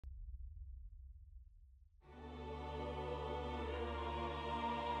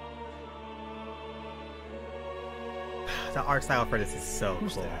the art style for this is so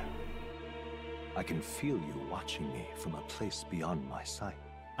Who's cool. there? I can feel you watching me from a place beyond my sight.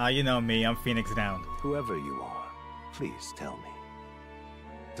 You know me, I'm Phoenix down. Whoever you are, please tell me.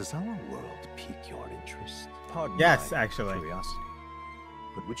 Does our world pique your interest? Pardon Yes, my actually. curiosity.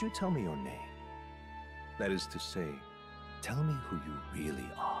 But would you tell me your name? That is to say, tell me who you really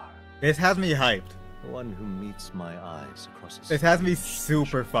are. This has me hyped. The one who meets my eyes across a This has me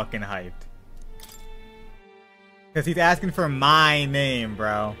super fucking hyped. Because he's asking for my name,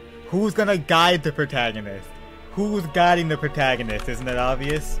 bro. Who's gonna guide the protagonist? Who's guiding the protagonist? Isn't it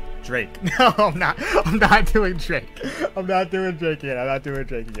obvious? Drake. No, I'm not. I'm not doing Drake. I'm not doing Drake again. I'm not doing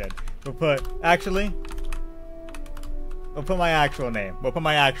Drake again. We'll put, actually, we'll put my actual name. We'll put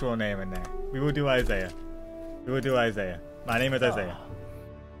my actual name in there. We will do Isaiah. We will do Isaiah. My name is Isaiah.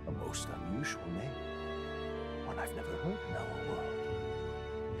 A most unusual name. One I've never heard in our world.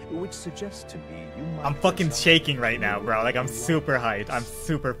 Which suggests to me you might... I'm fucking shaking right now, bro. Like, I'm super hyped. I'm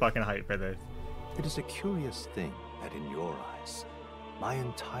super fucking hyped for this. It is a curious thing that in your eyes, my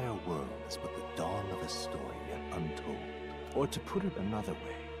entire world is but the dawn of a story yet untold. Or to put it another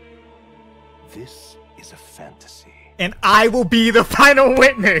way, this is a fantasy. And I will be the final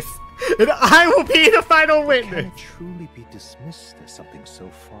witness! And I will be the final witness! Can it truly be dismissed as something so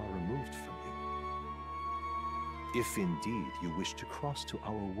far removed from you? If indeed you wish to cross to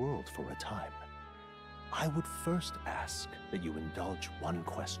our world for a time, I would first ask that you indulge one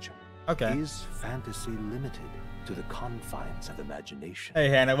question. Okay. Is fantasy limited to the confines of imagination? Hey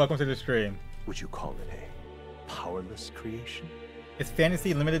Hannah, welcome to the stream. Would you call it a powerless creation? Is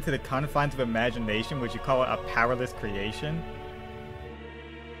fantasy limited to the confines of imagination? Would you call it a powerless creation?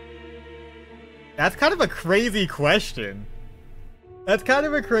 That's kind of a crazy question. That's kind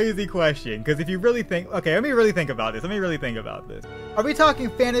of a crazy question, because if you really think... Okay, let me really think about this. Are we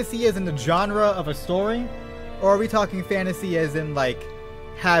talking fantasy as in the genre of a story? Or are we talking fantasy as in, like,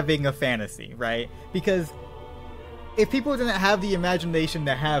 having a fantasy, right? Because if people didn't have the imagination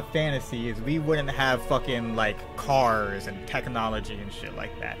to have fantasies, we wouldn't have fucking, like, cars and technology and shit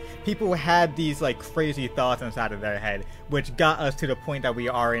like that. People had these, like, crazy thoughts inside of their head, which got us to the point that we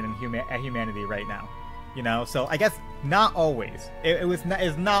are in humanity right now. You know? So, I guess, not always.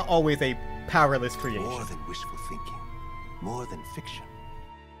 It's not always a powerless creation. More than wishful thinking. More than fiction.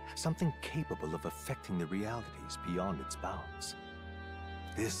 Something capable of affecting the realities beyond its bounds.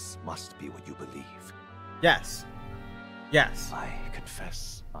 This must be what you believe. Yes. Yes. I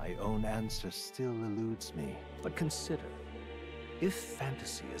confess, my own answer still eludes me. But consider, if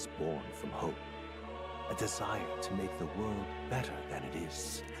fantasy is born from hope, a desire to make the world better than it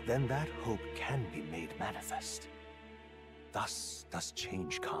is, then that hope can be made manifest. Thus does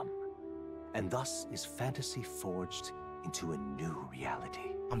change come, and thus is fantasy forged into a new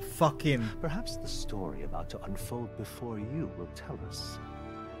reality. I'm fucking... Perhaps the story about to unfold before you will tell us.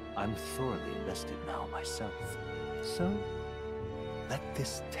 I'm thoroughly invested now myself. So, let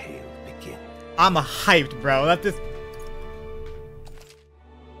this tale begin. I'm a hyped, bro. Let this...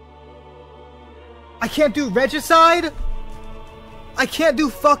 I can't do regicide? I can't do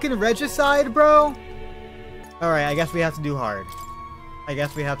fucking regicide, bro? Alright, I guess we have to do hard.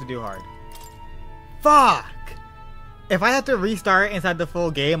 Fuck! If I have to restart inside the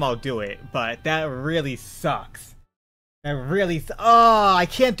full game, I'll do it. But that really sucks. Oh, I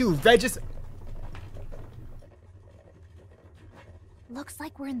can't do regicide. Looks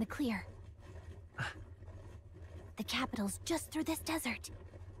like we're in the clear. The capital's just through this desert.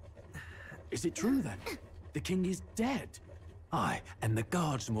 Is it true then? The king is dead? Aye, and the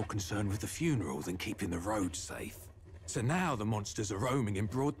guards are more concerned with the funeral than keeping the roads safe. So now the monsters are roaming in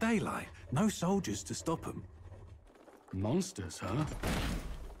broad daylight. No soldiers to stop them. Monsters, huh?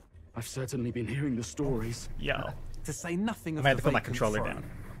 I've certainly been hearing the stories. Yo. To say nothing of I might have the to put my vacant controller throne. down.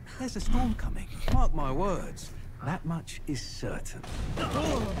 There's a storm coming. Mark my words. That much is certain.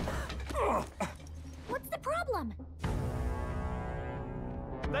 What's the problem?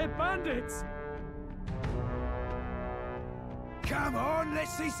 They're bandits! Come on,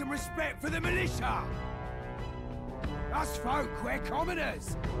 let's see some respect for the militia! Us folk, we're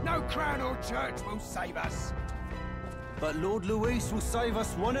commoners. No crown or church will save us. But Lord Luis will save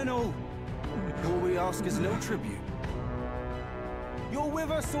us one and all. All we ask is no tribute. You're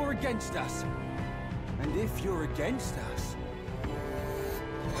with us or against us? And if you're against us...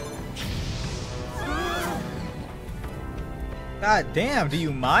 God damn, do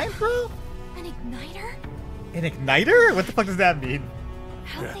you mind, bro? An igniter? An igniter? What the fuck does that mean?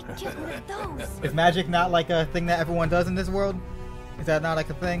 How'd they get one of those? Is magic not like a thing that everyone does in this world? Is that not like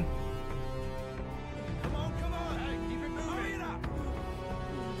a thing? Come on, hey, keep it moving. Hurry it up.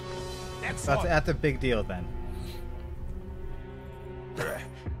 That's a big deal then.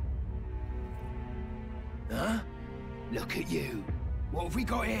 Look at you. What have we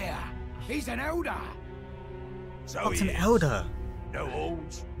got here? He's an elder. So What's he an is. elder? No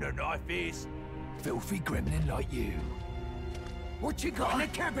horns, no knife ears. Filthy gremlin like you. What you got in the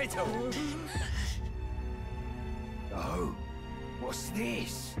capital? Oh, what's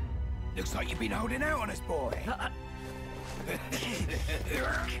this? Looks like you've been holding out on us, boy.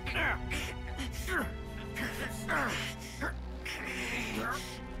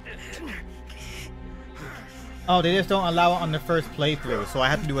 Oh, they just don't allow it on the first playthrough, so I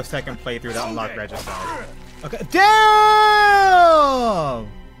have to do a second playthrough to unlock Regicide. Okay. Damn!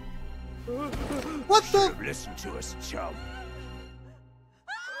 What the? Listen to us, chum.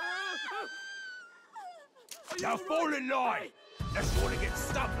 Now fall in line. Let's want to get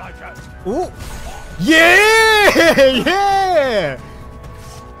stuck like us. Ooh. Yeah! Yeah!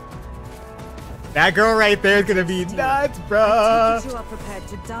 That girl right there is gonna be nuts, bruh. You are prepared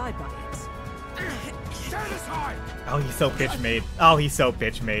to die by it. Stand aside! Oh, he's so bitch made. Oh, he's so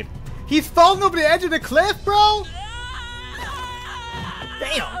bitch made. He's falling over the edge of the cliff, bro.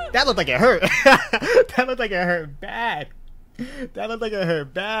 Damn, that looked like it hurt. That looked like it hurt bad. That looked like it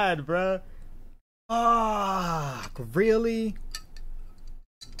hurt bad, bro. Ah, really?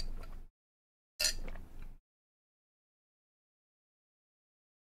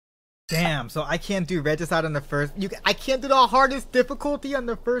 Damn, so I can't do Regicide on the first. I can't do the hardest difficulty on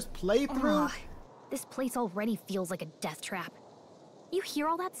the first playthrough. Ugh, this place already feels like a death trap. You hear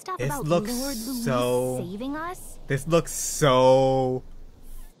all that stuff This about looks Lord Louis so- saving us? This looks so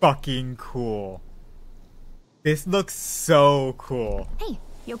fucking cool. This looks so cool. Hey,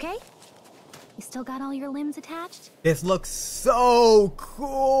 you okay? You still got all your limbs attached? This looks so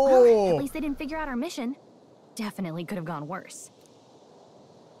cool. Well, at least they didn't figure out our mission. Definitely could have gone worse.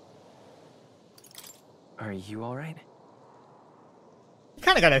 Are you alright? You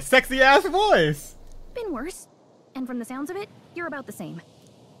kind of got a sexy ass voice. Been worse. And from the sounds of it, you're about the same.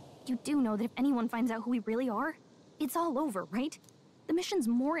 You do know that if anyone finds out who we really are, it's all over, right? The mission's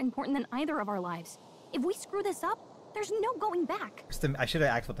more important than either of our lives. If we screw this up, there's no going back. I should have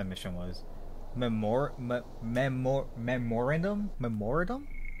asked what the mission was. Memorandum? Memorandum?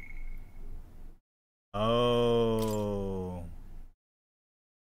 Oh.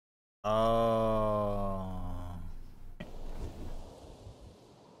 Oh.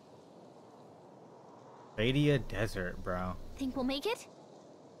 Radia Desert, bro. Think we'll make it?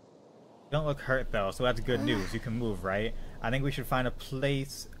 You don't look hurt though, so that's good news. You can move, right? I think we should find a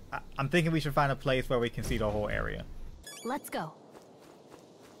place. I'm thinking we should find a place where we can see the whole area. Let's go.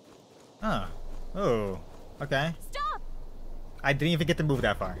 Huh. Oh. Okay. Stop! I didn't even get to move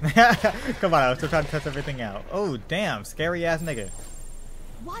that far. Come on, I was still trying to test everything out. Oh, damn. Scary ass nigga.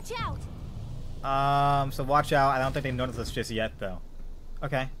 Watch out! So watch out. I don't think they noticed us just yet, though.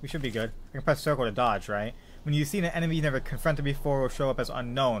 Okay, we should be good. We can press circle to dodge, right? When you see an enemy you never confronted before will show up as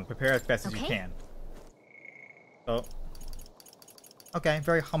unknown, prepare as best as you can. So, okay,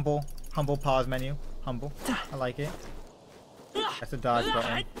 very humble pause menu. Humble. I like it. That's the dodge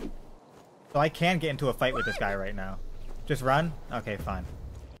button. So I can get into a fight with this guy right now. Just run? Okay, fine.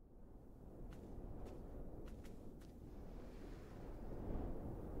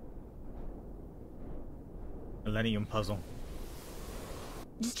 Millennium puzzle.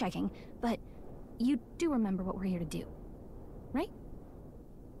 Just checking, but you do remember what we're here to do, right?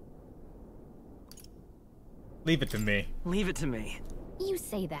 Leave it to me. Leave it to me. You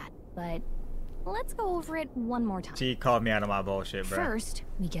say that, but let's go over it one more time. She called me out of my bullshit, bro. First,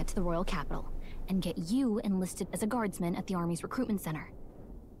 we get to the royal capital and get you enlisted as a guardsman at the army's recruitment center.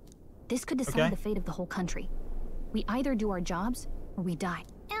 This could decide the fate of the whole country. We either do our jobs or we die.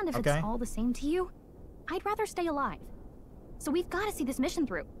 And if it's all the same to you, I'd rather stay alive. So we've got to see this mission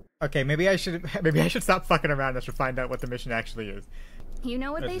through. Okay, maybe I should stop fucking around and should find out what the mission actually is. You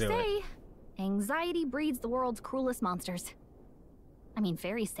know what Let's they do say. Anxiety breeds the world's cruelest monsters. I mean,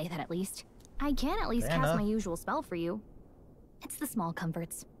 fairies say that at least. I can at least cast my usual spell for you. It's the small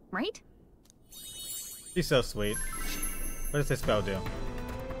comforts, right? She's so sweet. What does this spell do?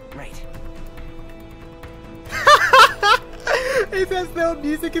 Right. It's as though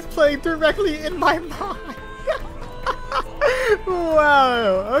music is playing directly in my mind.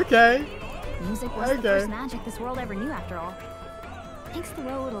 Wow, okay. Music was the first magic this world ever knew, after all. Makes the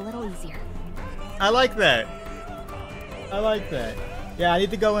road a little easier. I like that. I like that. Yeah, I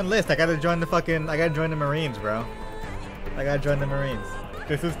need to go enlist. I gotta join the Marines, bro. I gotta join the Marines.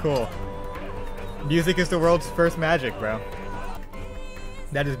 This is cool. Music is the world's first magic, bro.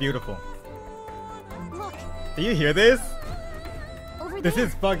 That is beautiful. Look. Do you hear this? Over this there.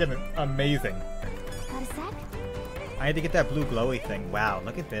 is fucking amazing. Got a sec? I had to get that blue glowy thing. Wow,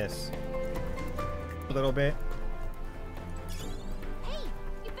 look at this. A little bit.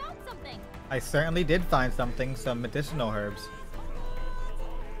 I certainly did find something, some medicinal herbs.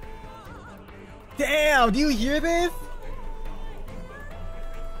 Damn, do you hear this?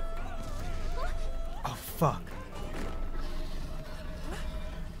 Oh, fuck.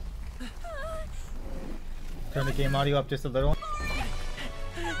 Turn the game audio up just a little.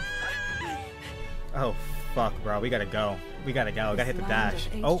 Oh, fuck, bro. We gotta go. We gotta go. Gotta hit the dash.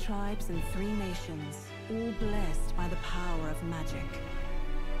 Oh. 8 tribes and 3 nations, all blessed by the power of magic.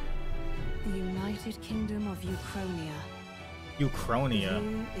 The United Kingdom of Uchronia. Uchronia. The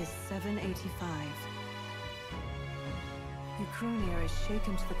year is 785. Uchronia is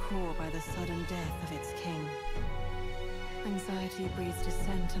shaken to the core by the sudden death of its king. Anxiety breeds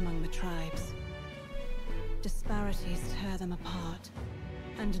dissent among the tribes. Disparities tear them apart,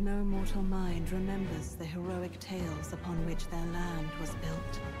 and no mortal mind remembers the heroic tales upon which their land was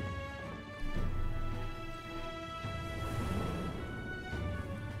built.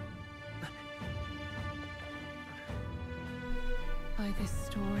 By this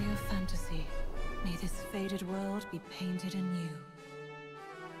story of fantasy, may this faded world be painted anew.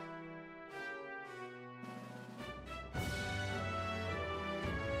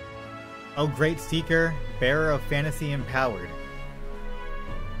 O great seeker, bearer of fantasy empowered.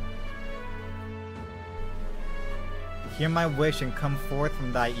 Hear my wish and come forth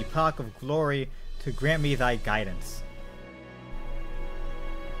from thy epoch of glory to grant me thy guidance.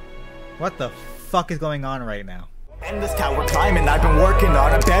 What the fuck is going on right now? In this tower climbing, I've been working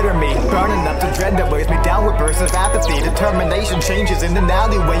on a better me. Burning up the dread that weighs me down with bursts of apathy. Determination changes in an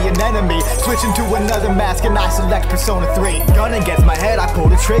alleyway, an enemy. Switching to another mask and I select Persona 3. Gun against my head, I pull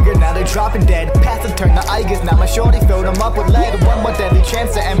the trigger, now they're dropping dead. Path to turn the Igas, now my shorty filled them up with lead. One more deadly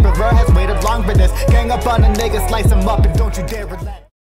chance, the Emperor has waited long for this. Gang up on a nigga, slice him up and don't you dare relent.